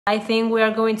I think we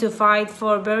are going to fight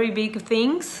for very big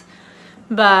things,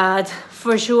 but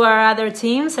for sure other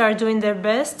teams are doing their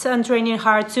best and training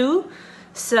hard too.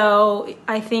 So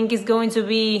I think it's going to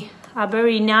be a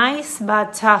very nice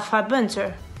but tough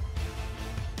adventure.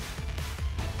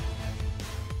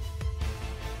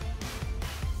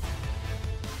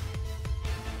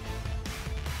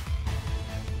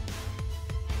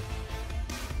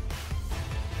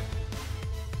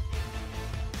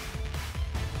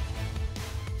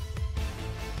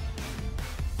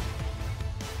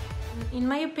 In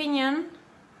my opinion,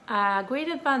 a great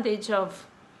advantage of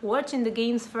watching the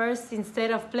games first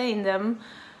instead of playing them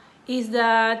is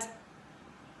that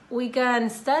we can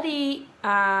study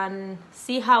and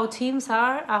see how teams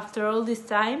are after all this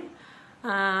time,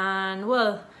 and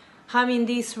well, having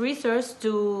this resource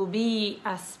to be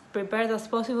as prepared as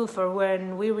possible for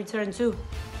when we return to.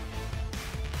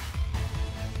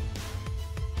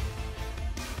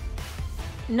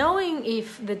 Knowing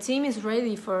if the team is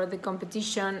ready for the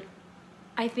competition,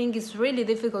 I think it's really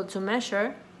difficult to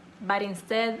measure, but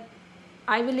instead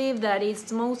I believe that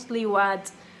it's mostly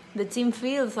what the team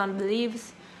feels and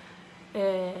believes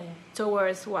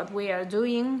towards what we are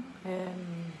doing.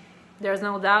 There's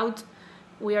no doubt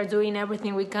we are doing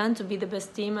everything we can to be the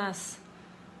best team as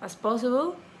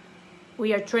possible.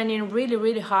 We are training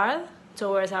really hard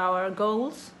towards our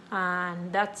goals,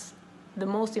 and that's the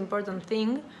most important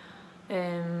thing.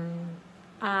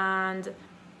 And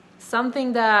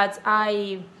something that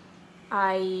I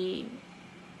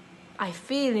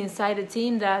feel inside the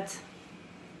team, that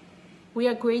we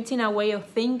are creating a way of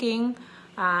thinking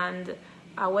and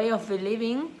a way of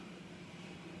believing.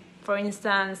 For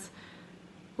instance,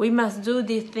 we must do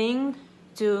this thing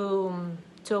to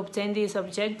obtain this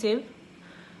objective.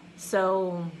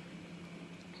 So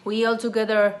we all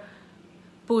together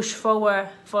push forward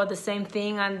for the same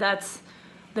thing, and that's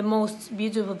the most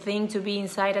beautiful thing, to be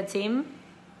inside a team.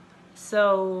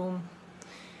 So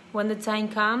when the time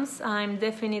comes, I'm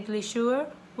definitely sure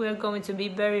we're going to be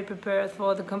very prepared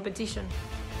for the competition.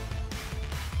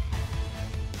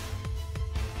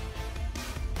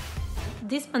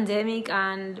 This pandemic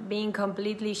and being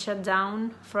completely shut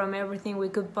down from everything we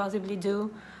could possibly do,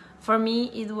 for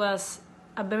me it was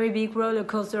a very big roller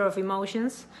coaster of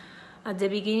emotions. At the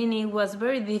beginning it was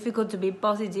very difficult to be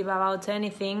positive about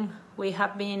anything. We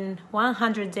have been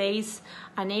 100 days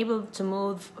unable to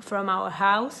move from our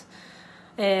house.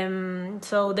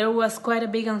 So there was quite a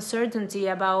big uncertainty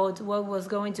about what was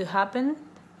going to happen.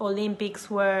 Olympics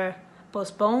were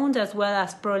postponed, as well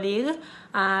as Pro League,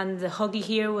 and the hockey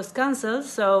here was cancelled,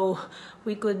 so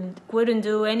we couldn't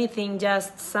do anything,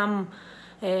 just some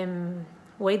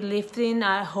weightlifting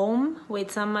at home with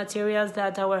some materials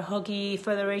that our hockey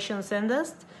federation sent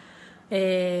us.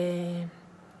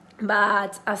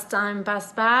 But as time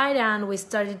passed by and we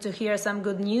started to hear some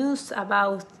good news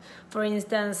about, for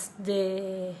instance,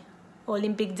 the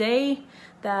Olympic day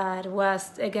that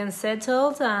was again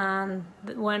settled, and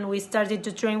when we started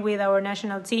to train with our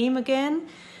national team again,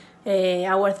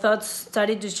 our thoughts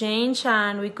started to change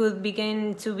and we could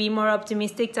begin to be more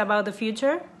optimistic about the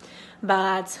future.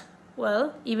 But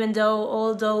well, even though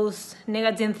all those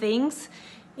negative things,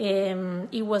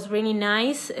 it was really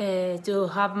nice to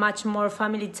have much more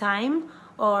family time,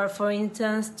 or for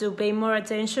instance to pay more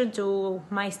attention to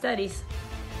my studies.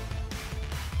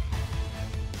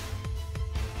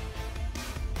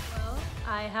 Well,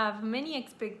 I have many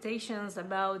expectations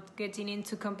about getting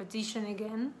into competition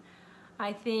again.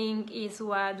 I think it's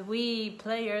what we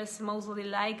players mostly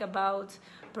like about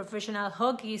professional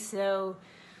hockey, so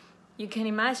you can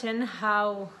imagine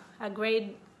how a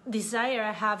great desire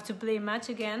I have to play match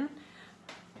again.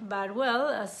 But well,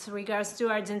 as regards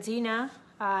to Argentina,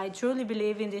 I truly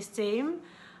believe in this team,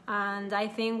 and I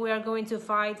think we are going to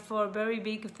fight for very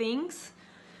big things.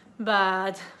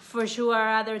 But for sure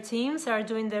other teams are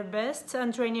doing their best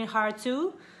and training hard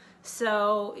too.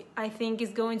 So I think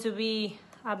it's going to be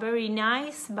a very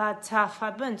nice but tough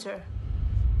adventure.